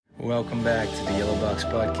Welcome back to the Yellow Box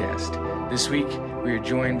Podcast. This week, we are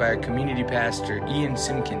joined by our community pastor, Ian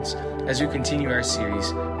Simpkins, as we continue our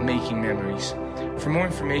series, Making Memories. For more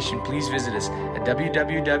information, please visit us at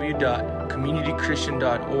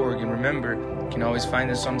www.communitychristian.org. And remember, you can always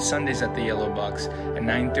find us on Sundays at the Yellow Box at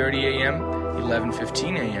 9:30 a.m.,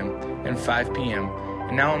 11:15 a.m., and 5 p.m.,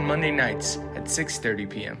 and now on Monday nights at 6:30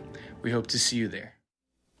 p.m. We hope to see you there.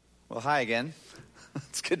 Well, hi again.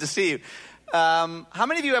 It's good to see you. How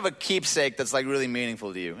many of you have a keepsake that's like really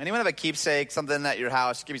meaningful to you? Anyone have a keepsake, something at your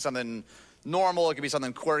house? It could be something normal, it could be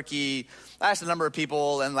something quirky. I asked a number of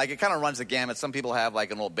people, and like it kind of runs the gamut. Some people have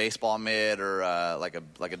like an old baseball mitt or like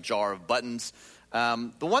a jar of buttons.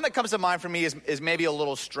 The one that comes to mind for me is maybe a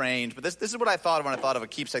little strange, but this is what I thought of when I thought of a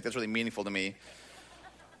keepsake that's really meaningful to me.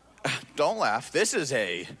 Don't laugh. This is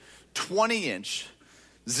a 20-inch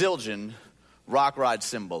Zildjian rock rod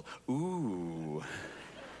cymbal. Ooh,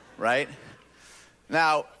 right?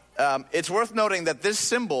 Now, it's worth noting that this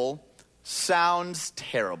cymbal sounds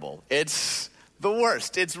terrible. It's the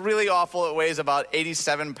worst. It's really awful. It weighs about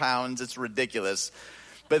 87 pounds. It's ridiculous.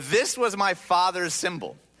 But this was my father's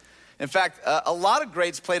cymbal. In fact, a lot of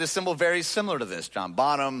greats played a cymbal very similar to this. John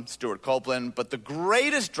Bonham, Stuart Copeland. But the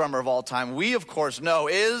greatest drummer of all time, we of course know,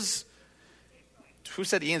 is... Who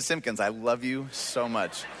said Ian Simpkins? I love you so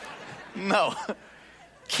much. No.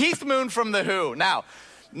 Keith Moon from The Who. Now,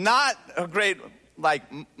 not a great... like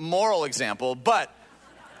moral example, but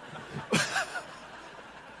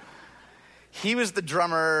he was the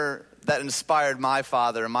drummer that inspired my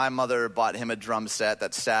father. My mother bought him a drum set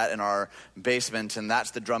that sat in our basement, and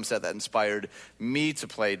that's the drum set that inspired me to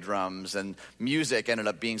play drums. And music ended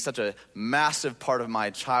up being such a massive part of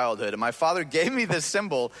my childhood. And my father gave me this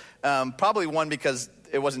cymbal, probably one, because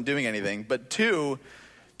it wasn't doing anything, but two,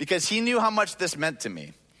 because he knew how much this meant to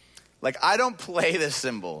me. Like, I don't play this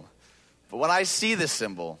cymbal, but when I see this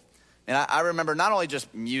cymbal, and I remember not only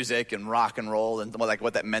just music and rock and roll and like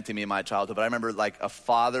what that meant to me in my childhood, but I remember like a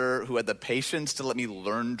father who had the patience to let me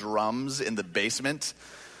learn drums in the basement.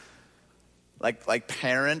 Like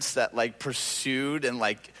parents that like pursued and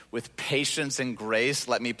like with patience and grace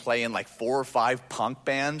let me play in like 4 or 5 punk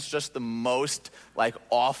bands, just the most like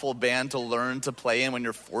awful band to learn to play in when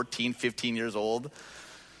you're 14, 15 years old.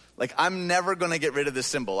 Like, I'm never going to get rid of this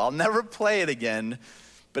cymbal. I'll never play it again.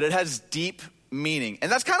 But it has deep meaning. And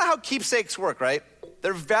that's kind of how keepsakes work, right?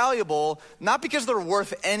 They're valuable, not because they're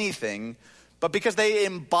worth anything, but because they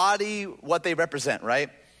embody what they represent, right?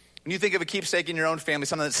 When you think of a keepsake in your own family,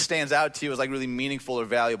 something that stands out to you as like really meaningful or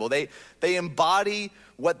valuable, they embody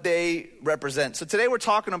what they represent. So today we're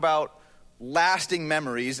talking about lasting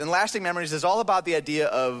memories. And lasting memories is all about the idea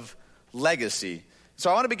of legacy. So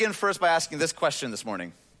I want to begin first by asking this question this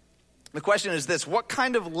morning. The question is this: what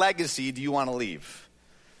kind of legacy do you want to leave?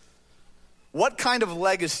 What kind of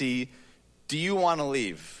legacy do you want to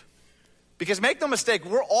leave? Because make no mistake,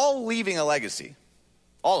 we're all leaving a legacy.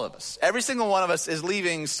 All of us. Every single one of us is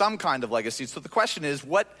leaving some kind of legacy. So the question is,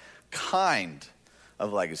 what kind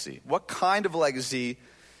of legacy? What kind of legacy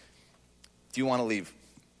do you want to leave?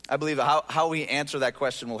 I believe how we answer that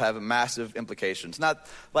question will have massive implications. Not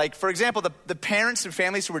like, for example, the parents and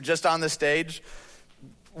families who were just on this stage,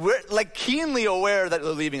 we're like keenly aware that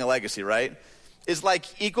they're leaving a legacy, right? Is like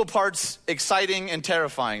equal parts exciting and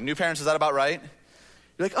terrifying. New parents, is that about right?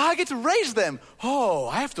 You're like, oh, I get to raise them. Oh,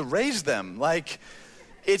 I have to raise them. Like,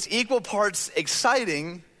 it's equal parts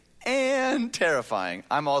exciting and terrifying.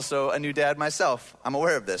 I'm also a new dad myself. I'm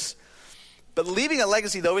aware of this. But leaving a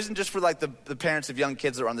legacy, though, isn't just for like the parents of young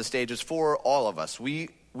kids that are on the stage. It's for all of us. We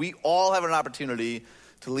all have an opportunity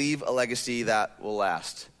to leave a legacy that will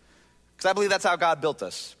last. Because I believe that's how God built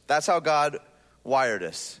us. That's how God wired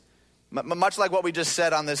us. Much like what we just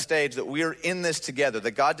said on this stage, that we are in this together,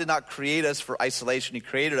 that God did not create us for isolation. He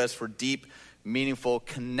created us for deep, meaningful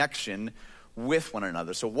connection with one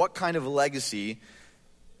another. So what kind of legacy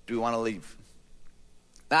do we want to leave?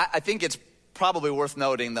 Now, I think it's probably worth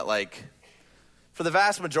noting that, like, for the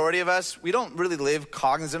vast majority of us, we don't really live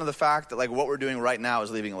cognizant of the fact that, like, what we're doing right now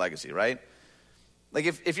is leaving a legacy, right? Like,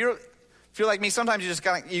 if you're like me, sometimes you just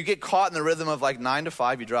you get caught in the rhythm of like 9 to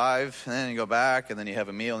 5, you drive, and then you go back, and then you have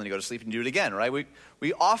a meal, and then you go to sleep, and you do it again, right?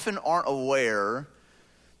 We often aren't aware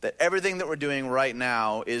that everything that we're doing right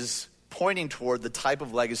now is pointing toward the type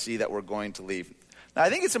of legacy that we're going to leave. Now, I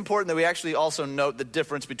think it's important that we actually also note the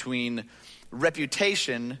difference between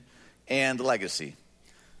reputation and legacy.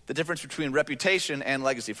 The difference between reputation and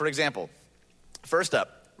legacy. For example, first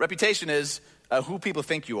up, reputation is who people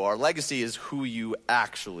think you are. Legacy is who you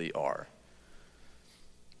actually are.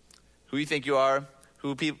 Who you think you are,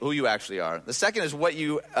 who you actually are. The second is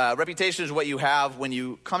reputation is what you have when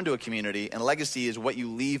you come to a community, and legacy is what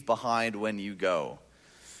you leave behind when you go.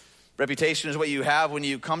 Reputation is what you have when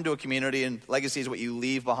you come to a community, and legacy is what you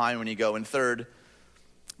leave behind when you go. And third,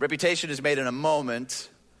 reputation is made in a moment,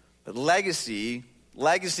 but legacy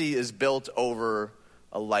is built over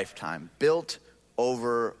a lifetime. Built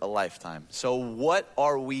over a lifetime. So what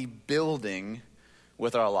are we building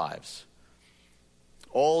with our lives?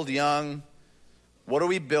 Old, young, what are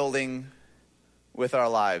we building with our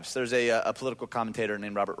lives? There's a political commentator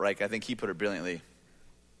named Robert Reich. I think he put it brilliantly.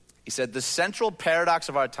 He said, the central paradox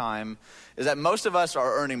of our time is that most of us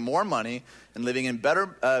are earning more money and living in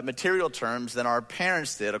better material terms than our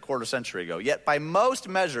parents did a quarter century ago. Yet by most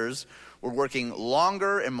measures, we're working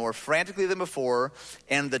longer and more frantically than before,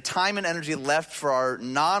 and the time and energy left for our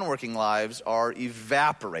non-working lives are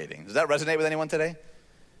evaporating. Does that resonate with anyone today?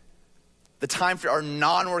 The time for our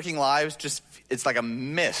non-working lives, it's like a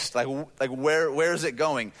mist. Like where is it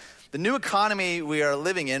going? The new economy we are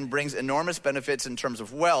living in brings enormous benefits in terms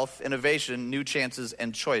of wealth, innovation, new chances,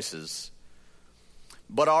 and choices.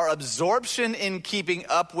 But our absorption in keeping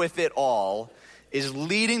up with it all is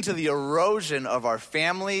leading to the erosion of our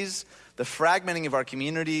families, the fragmenting of our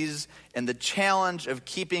communities, and the challenge of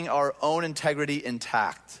keeping our own integrity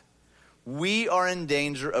intact. We are in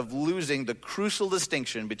danger of losing the crucial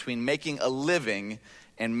distinction between making a living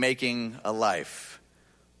and making a life.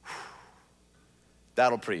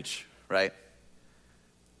 That'll preach, right?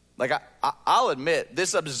 Like, I'll admit,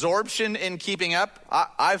 this absorption in keeping up,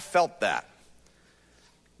 I've felt that.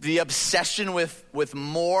 The obsession with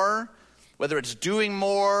more, whether it's doing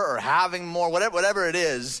more or having more, whatever it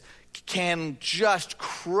is, can just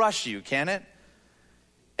crush you, can it?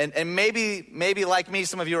 And maybe like me,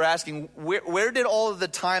 some of you are asking, where did all of the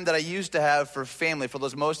time that I used to have for family, for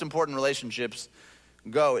those most important relationships,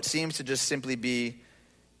 go? It seems to just simply be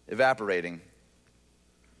evaporating.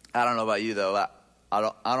 I don't know about you, though. I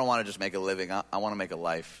don't want to just make a living. I want to make a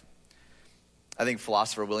life. I think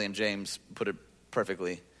philosopher William James put it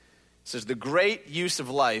perfectly. He says, the great use of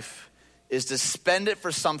life is to spend it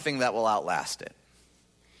for something that will outlast it.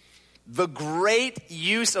 The great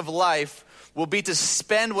use of life will be to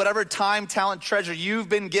spend whatever time, talent, treasure you've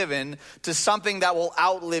been given to something that will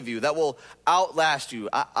outlive you, that will outlast you.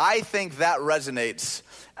 I think that resonates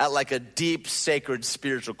at like a deep, sacred,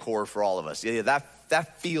 spiritual core for all of us. Yeah,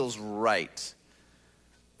 that feels right.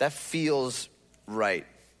 That feels right.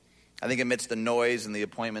 I think amidst the noise and the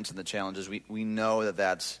appointments and the challenges, we know that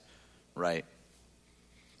that's right.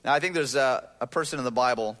 Now, I think there's a person in the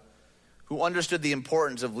Bible who understood the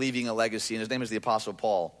importance of leaving a legacy, and his name is the Apostle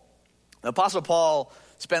Paul. The Apostle Paul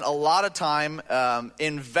spent a lot of time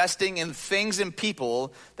investing in things and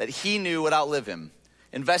people that he knew would outlive him.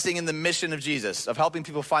 Investing in the mission of Jesus, of helping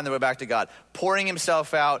people find their way back to God. Pouring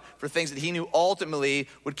himself out for things that he knew ultimately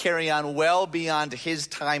would carry on well beyond his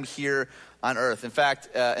time here on earth. In fact,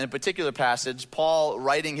 in a particular passage, Paul,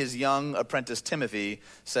 writing his young apprentice Timothy,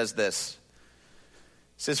 says this.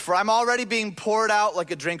 He says, for I'm already being poured out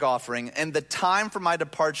like a drink offering, and the time for my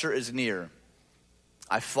departure is near.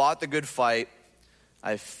 I fought the good fight.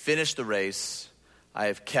 I have finished the race. I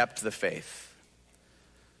have kept the faith.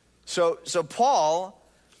 So Paul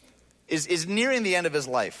is nearing the end of his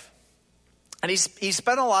life. And he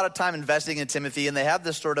spent a lot of time investing in Timothy, and they have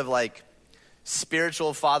this sort of like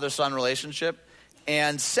spiritual father-son relationship.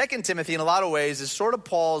 And 2 Timothy, in a lot of ways, is sort of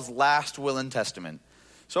Paul's last will and testament.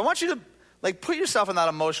 So I want you to like put yourself in that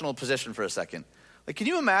emotional position for a second. Like, can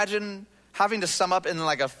you imagine having to sum up in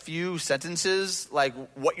like a few sentences like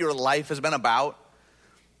what your life has been about?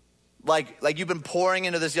 Like you've been pouring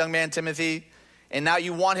into this young man, Timothy, and now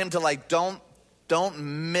you want him to like, don't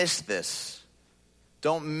miss this.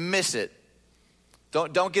 Don't miss it.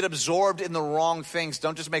 Don't get absorbed in the wrong things.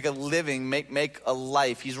 Don't just make a living, make a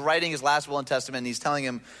life. He's writing his last will and testament, and he's telling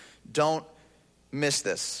him, don't miss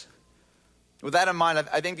this. With that in mind,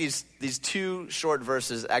 I think these two short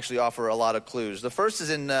verses actually offer a lot of clues. The first is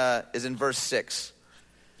in verse 6.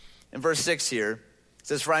 In verse 6 here, it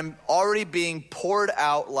says, for I'm already being poured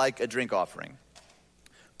out like a drink offering.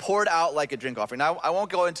 Poured out like a drink offering. Now, I won't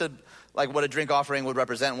go into like what a drink offering would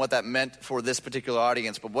represent and what that meant for this particular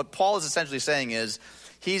audience, but what Paul is essentially saying is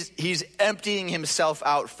he's emptying himself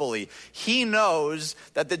out fully. He knows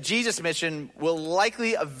that the Jesus mission will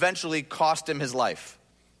likely eventually cost him his life.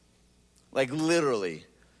 Like literally.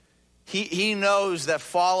 He knows that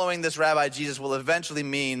following this Rabbi Jesus will eventually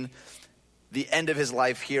mean the end of his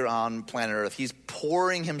life here on planet Earth. He's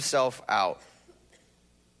pouring himself out.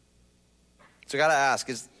 So I got to ask,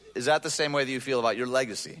 is that the same way that you feel about your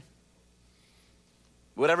legacy?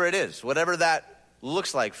 Whatever it is, whatever that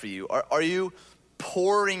looks like for you. Are you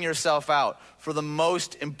pouring yourself out for the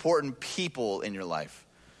most important people in your life?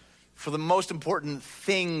 For the most important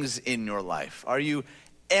things in your life? Are you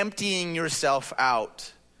emptying yourself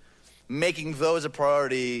out, making those a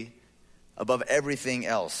priority above everything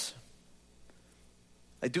else?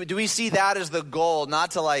 Like, do we see that as the goal,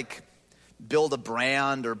 not to like build a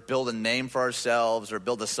brand or build a name for ourselves or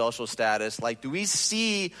build a social status? Like, do we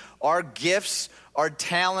see our gifts, our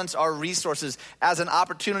talents, our resources as an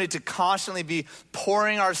opportunity to constantly be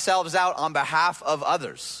pouring ourselves out on behalf of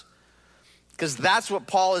others? Because that's what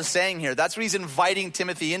Paul is saying here. That's what he's inviting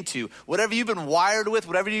Timothy into. Whatever you've been wired with,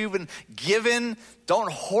 whatever you've been given,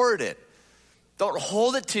 don't hoard it. Don't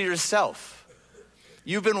hold it to yourself.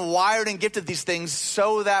 You've been wired and gifted these things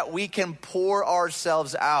so that we can pour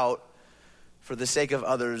ourselves out for the sake of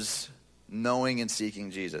others, knowing and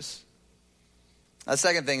seeking Jesus. The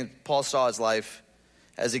second thing, Paul saw his life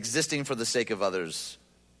as existing for the sake of others.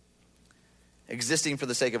 Existing for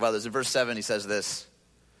the sake of others. In verse 7, he says this.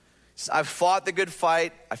 He says, I've fought the good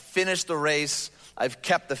fight. I've finished the race. I've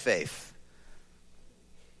kept the faith.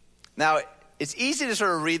 Now, it's easy to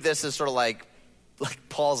sort of read this as sort of like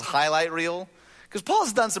Paul's highlight reel. Because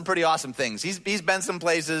Paul's done some pretty awesome things. He's been some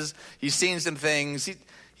places. He's seen some things.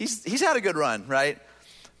 He's had a good run, right?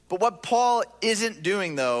 But what Paul isn't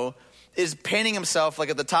doing, though, is painting himself like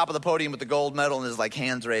at the top of the podium with the gold medal and his like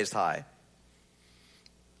hands raised high.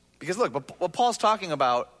 Because look, what Paul's talking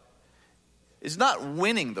about is not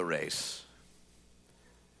winning the race.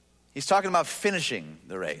 He's talking about finishing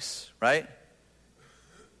the race, right?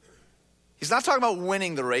 He's not talking about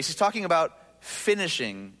winning the race. He's talking about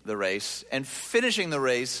finishing the race. And finishing the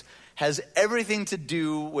race has everything to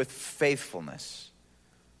do with faithfulness.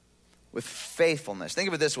 With faithfulness. Think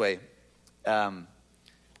of it this way. Have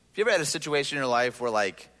you ever had a situation in your life where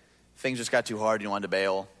like things just got too hard and you wanted to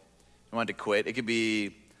bail? You wanted to quit? It could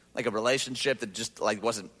be like a relationship that just like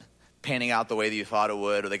wasn't panning out the way that you thought it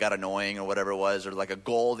would, or they got annoying or whatever it was, or like a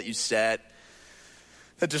goal that you set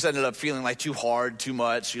that just ended up feeling like too hard, too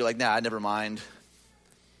much. You're like, nah, never mind.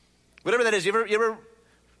 Whatever that is, you ever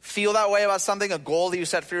feel that way about something, a goal that you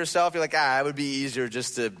set for yourself? You're like, it would be easier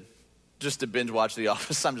just to binge watch The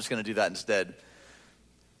Office. I'm just going to do that instead.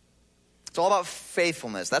 It's all about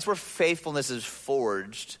faithfulness. That's where faithfulness is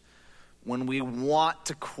forged when we want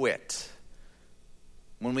to quit.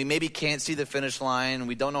 When we maybe can't see the finish line,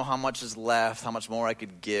 we don't know how much is left, how much more I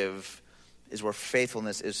could give, is where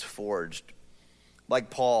faithfulness is forged. Like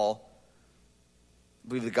Paul, I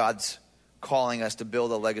believe that God's calling us to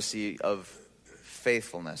build a legacy of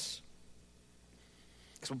faithfulness.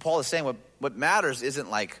 Because what Paul is saying, what matters isn't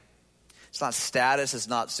like, it's not status, it's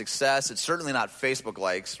not success, it's certainly not Facebook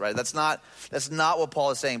likes, right? That's not what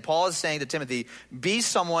Paul is saying. Paul is saying to Timothy, be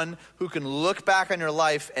someone who can look back on your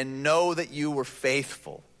life and know that you were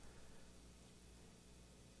faithful.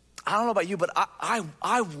 I don't know about you, but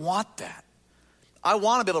I want that. I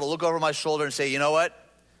want to be able to look over my shoulder and say, you know what?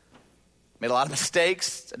 Made a lot of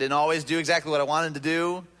mistakes. I didn't always do exactly what I wanted to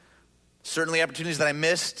do. Certainly opportunities that I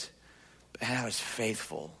missed. But I was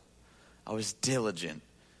faithful. I was diligent.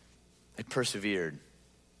 I persevered.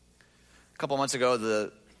 A couple months ago,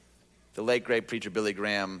 the late great preacher Billy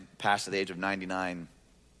Graham passed at the age of 99.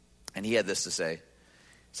 And he had this to say. He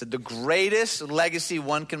said, the greatest legacy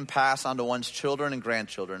one can pass on to one's children and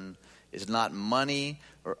grandchildren is not money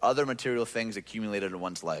or other material things accumulated in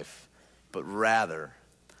one's life, but rather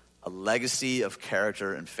a legacy of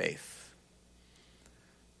character and faith.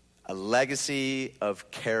 A legacy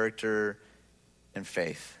of character and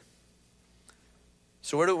faith.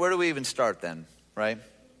 So where do we even start then, right?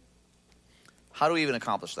 How do we even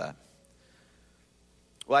accomplish that?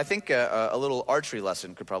 Well, I think a little archery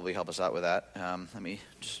lesson could probably help us out with that. Let me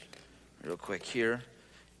just real quick here.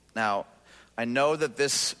 Now, I know that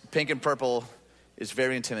this pink and purple is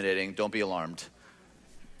very intimidating. Don't be alarmed.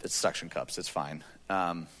 It's suction cups. It's fine.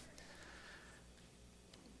 The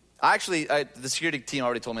security team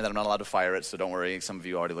already told me that I'm not allowed to fire it, so don't worry. Some of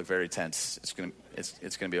you already look very tense. It's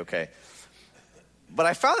gonna be okay. But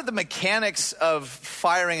I found that the mechanics of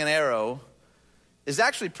firing an arrow is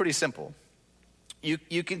actually pretty simple.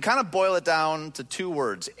 You can kind of boil it down to two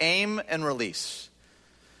words: aim and release.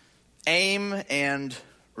 Aim and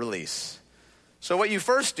release. So what you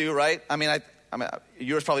first do, right? I mean,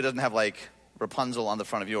 yours probably doesn't have like Rapunzel on the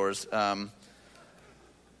front of yours.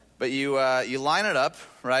 But you line it up,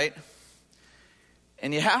 right?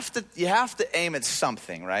 And you have to aim at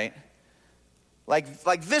something, right?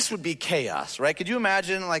 Like this would be chaos, right? Could you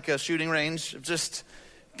imagine like a shooting range? Just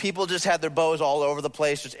people just had their bows all over the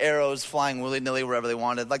place, just arrows flying willy-nilly wherever they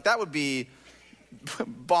wanted. Like that would be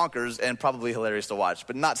bonkers and probably hilarious to watch,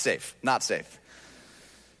 but not safe. Not safe.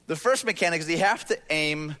 The first mechanic is you have to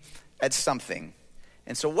aim at something.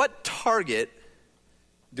 And so what target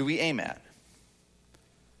do we aim at?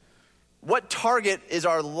 What target is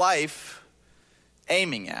our life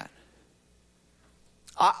aiming at?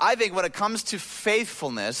 I think when it comes to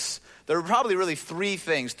faithfulness, there are probably really three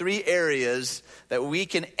areas that we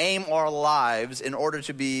can aim our lives in order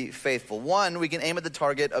to be faithful. One, we can aim at the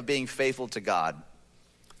target of being faithful to God.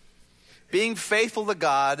 Being faithful to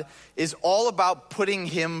God is all about putting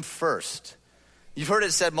him first. You've heard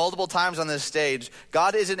it said multiple times on this stage,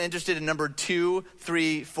 God isn't interested in number 2,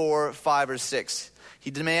 3, 4, 5, or 6.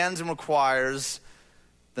 He demands and requires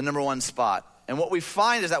the number one spot. And what we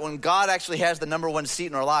find is that when God actually has the number one seat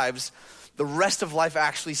in our lives, the rest of life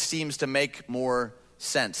actually seems to make more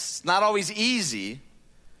sense. It's not always easy,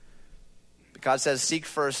 but God says, seek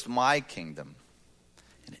first my kingdom,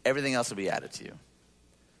 and everything else will be added to you.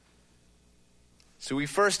 So we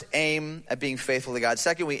first aim at being faithful to God.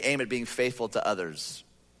 Second, we aim at being faithful to others.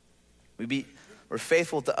 We're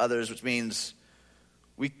faithful to others, which means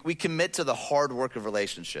we commit to the hard work of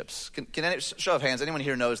relationships. Can show of hands, anyone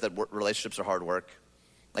here knows that relationships are hard work?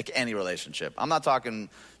 Like any relationship. I'm not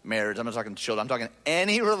talking marriage, I'm not talking children. I'm talking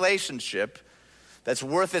any relationship that's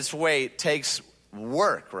worth its weight takes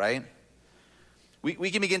work, right?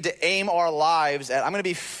 We can begin to aim our lives at, I'm going to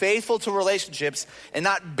be faithful to relationships and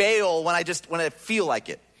not bail when I feel like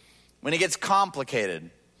it. When it gets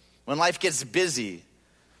complicated. When life gets busy.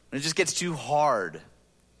 When it just gets too hard.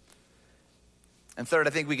 And third,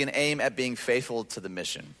 I think we can aim at being faithful to the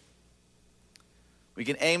mission. We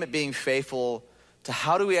can aim at being faithful to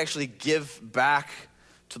how do we actually give back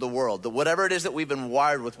to the world. That whatever it is that we've been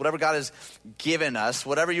wired with, whatever God has given us,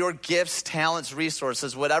 whatever your gifts, talents,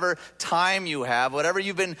 resources, whatever time you have, whatever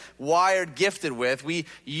you've been wired, gifted with, we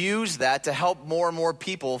use that to help more and more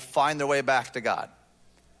people find their way back to God.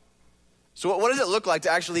 So what does it look like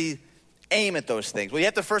to actually aim at those things? Well, you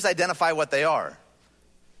have to first identify what they are.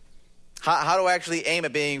 How do I actually aim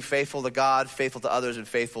at being faithful to God, faithful to others, and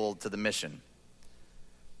faithful to the mission?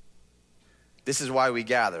 This is why we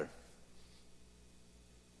gather.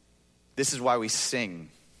 This is why we sing.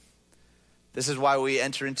 This is why we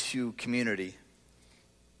enter into community.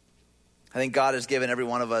 I think God has given every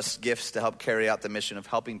one of us gifts to help carry out the mission of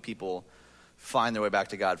helping people find their way back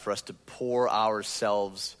to God, for us to pour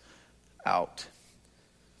ourselves out.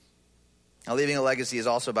 Now, leaving a legacy is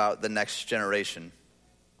also about the next generation.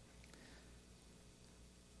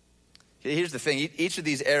 Here's the thing. Each of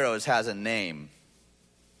these arrows has a name.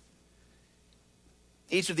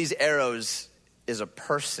 Each of these arrows is a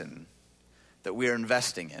person that we are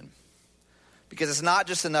investing in. Because it's not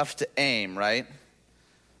just enough to aim, right?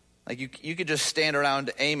 Like you could just stand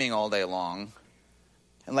around aiming all day long.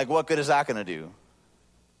 And like, what good is that going to do?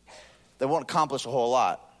 That won't accomplish a whole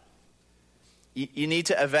lot. You need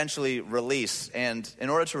to eventually release. And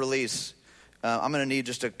in order to release, I'm going to need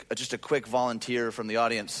just a quick volunteer from the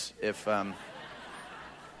audience. If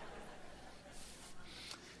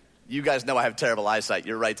you guys know I have terrible eyesight,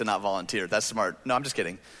 you're right to not volunteer. That's smart. No, I'm just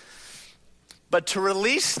kidding. But to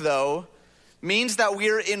release, though, means that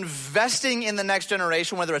we're investing in the next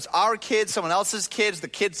generation, whether it's our kids, someone else's kids, the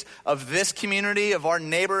kids of this community, of our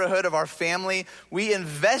neighborhood, of our family. We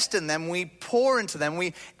invest in them. We pour into them.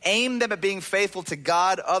 We aim them at being faithful to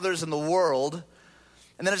God, others, and the world.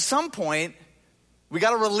 And then at some point, we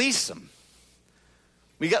got to release them.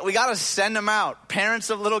 We got to send them out. Parents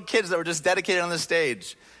of little kids that were just dedicated on the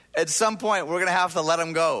stage. At some point, we're going to have to let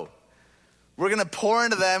them go. We're going to pour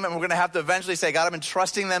into them, and we're going to have to eventually say, God, I'm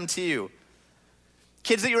entrusting them to you.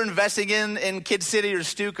 Kids that you're investing in Kid City or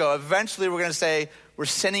Stuco, eventually we're going to say, we're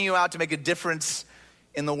sending you out to make a difference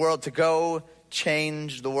in the world, to go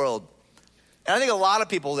change the world. And I think a lot of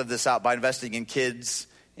people live this out by investing in kids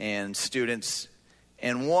and students.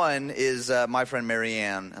 And one is my friend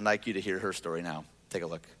Marianne. I'd like you to hear her story now. Take a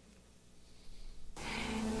look.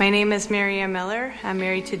 My name is Marianne Miller. I'm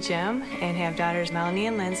married to Jim and have daughters Melanie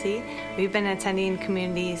and Lindsay. We've been attending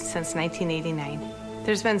community since 1989.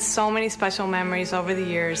 There's been so many special memories over the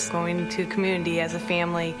years going to community as a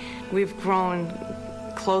family. We've grown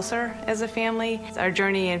closer as a family. Our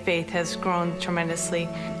journey in faith has grown tremendously.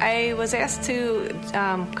 I was asked to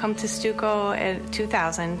come to Stuco in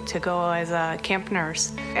 2000 to go as a camp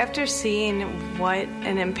nurse. After seeing what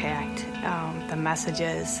an impact the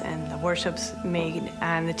messages and the worships made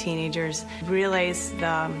on the teenagers, realized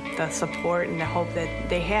the support and the hope that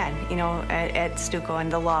they had, at Stuco, and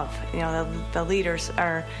the love. The leaders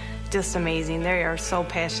are just amazing. They are so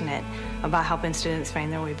passionate about helping students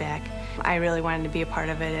find their way back. I really wanted to be a part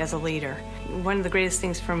of it as a leader. One of the greatest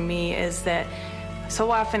things for me is that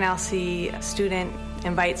so often I'll see a student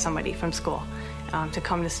invite somebody from school. to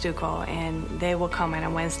come to Stuco, and they will come on a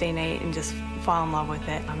Wednesday night and just fall in love with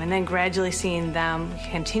it. And then gradually seeing them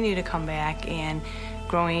continue to come back and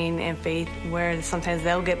growing in faith, where sometimes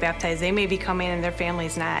they'll get baptized. They may be coming and their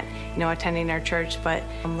family's not, attending our church. But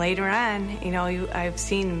later on, I've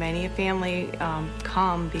seen many a family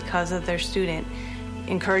come because of their student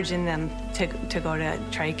encouraging them to go to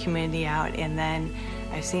try community out. And then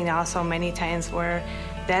I've seen also many times where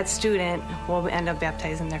that student will end up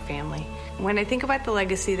baptizing their family. When I think about the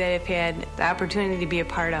legacy that I've had the opportunity to be a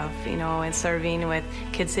part of, and serving with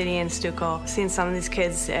Kid City and Stuco, seeing some of these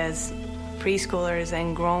kids as preschoolers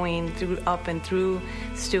and growing up and through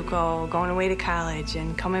Stuco, going away to college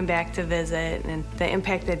and coming back to visit, and the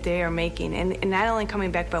impact that they are making, and not only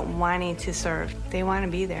coming back but wanting to serve. They want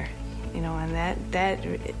to be there, and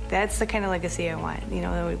that's the kind of legacy I want,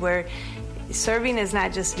 where serving is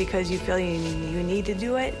not just because you feel you need to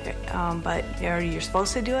do it, or you're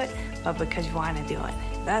supposed to do it, but because you want to do it.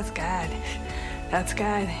 That's God. That's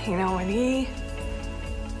God. When He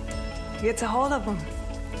gets a hold of them,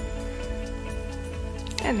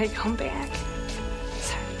 and they come back.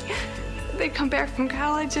 They come back from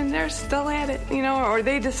college and they're still at it, or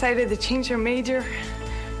they decided to change their major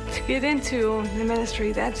to get into the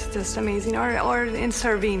ministry. That's just amazing. Or in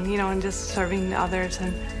serving, and just serving others,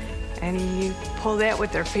 and you pull that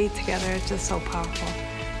with their faith together. It's just so powerful.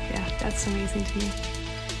 Yeah, that's amazing to me.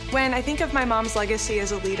 When I think of my mom's legacy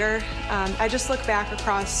as a leader, I just look back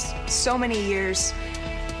across so many years,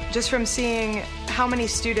 just from seeing how many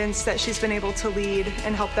students that she's been able to lead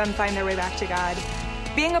and help them find their way back to God.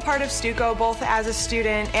 Being a part of Stuco, both as a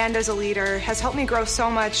student and as a leader, has helped me grow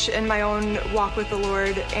so much in my own walk with the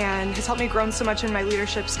Lord, and has helped me grow so much in my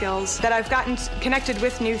leadership skills that I've gotten connected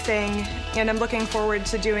with New Thing, and I'm looking forward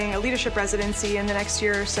to doing a leadership residency in the next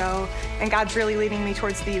year or so, and God's really leading me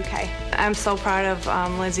towards the UK. I'm so proud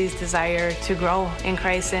of Lindsay's desire to grow in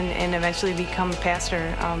Christ and eventually become a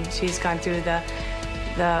pastor. She's gone through the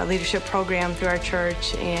leadership program through our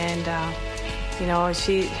church, and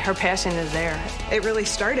her passion is there. It really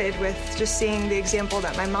started with just seeing the example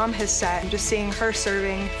that my mom has set, and just seeing her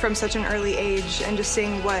serving from such an early age, and just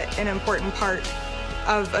seeing what an important part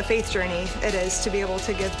of a faith journey it is to be able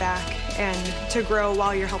to give back and to grow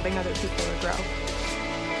while you're helping other people to grow.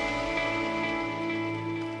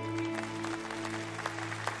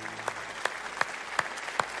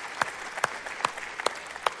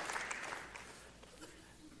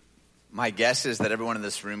 My guess is that everyone in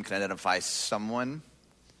this room can identify someone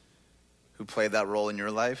who played that role in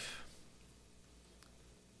your life,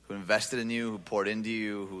 who invested in you, who poured into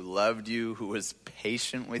you, who loved you, who was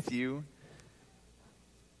patient with you.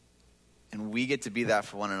 And we get to be that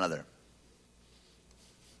for one another.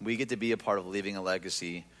 We get to be a part of leaving a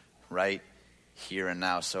legacy right here and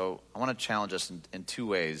now. So I want to challenge us in two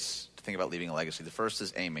ways to think about leaving a legacy. The first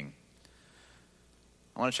is aiming.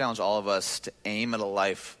 I want to challenge all of us to aim at a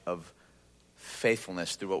life of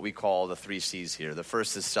faithfulness through what we call the 3 C's here. The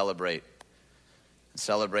first is celebrate. And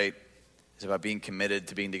celebrate is about being committed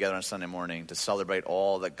to being together on Sunday morning, to celebrate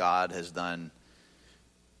all that God has done.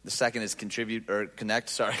 The second is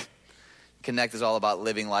connect. Connect is all about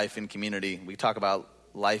living life in community. We talk about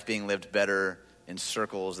life being lived better in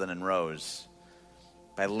circles than in rows,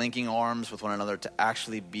 by linking arms with one another to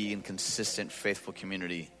actually be in consistent, faithful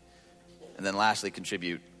community. And then lastly,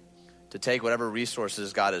 contribute. To take whatever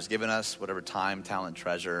resources God has given us, whatever time, talent,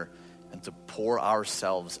 treasure, and to pour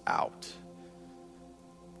ourselves out.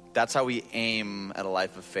 That's how we aim at a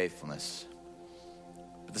life of faithfulness.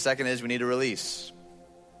 But the second is we need to release.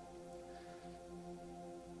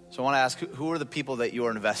 So I want to ask, who are the people that you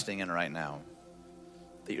are investing in right now,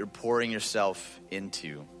 that you're pouring yourself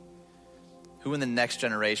into? Who in the next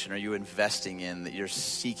generation are you investing in, that you're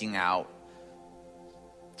seeking out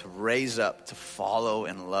to raise up, to follow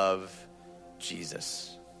and love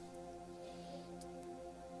Jesus?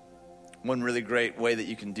 One really great way that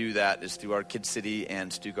you can do that is through our Kid City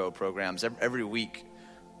and Stuco programs. Every week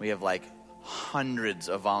we have hundreds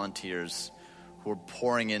of volunteers who are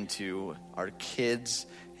pouring into our kids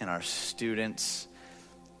and our students.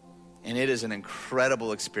 And it is an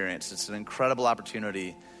incredible experience. It's an incredible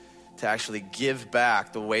opportunity to actually give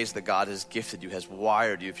back the ways that God has gifted you, has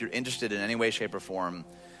wired you. If you're interested in any way, shape, or form,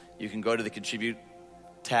 you can go to the Contribute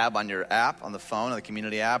tab on your app, on the phone, on the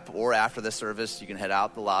community app, or after the service, you can head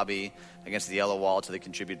out the lobby against the yellow wall to the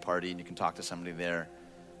Contribute party, and you can talk to somebody there.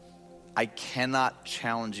 I cannot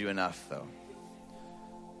challenge you enough, though.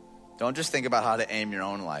 Don't just think about how to aim your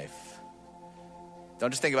own life.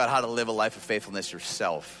 Don't just think about how to live a life of faithfulness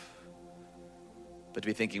yourself, but to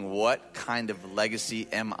be thinking, what kind of legacy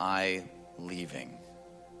am I leaving?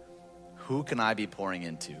 Who can I be pouring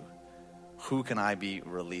into? who can I be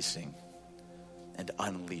releasing and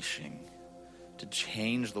unleashing to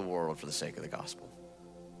change the world for the sake of the gospel?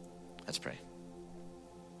 Let's pray.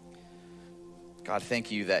 God,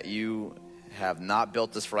 thank you that you have not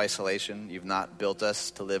built us for isolation. You've not built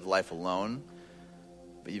us to live life alone,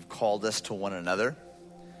 but you've called us to one another.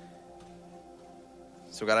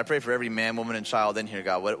 So God, I pray for every man, woman, and child in here,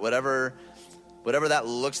 God, whatever that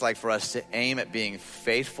looks like for us to aim at being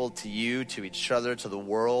faithful to you, to each other, to the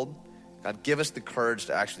world. God, give us the courage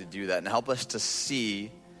to actually do that and help us to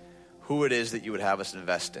see who it is that you would have us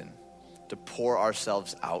invest in, to pour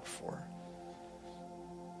ourselves out for.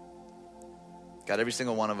 God, every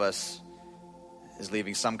single one of us is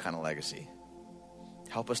leaving some kind of legacy.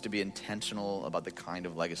 Help us to be intentional about the kind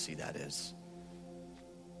of legacy that is.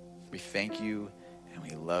 We thank you and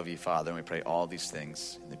we love you, Father, and we pray all these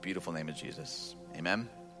things in the beautiful name of Jesus. Amen.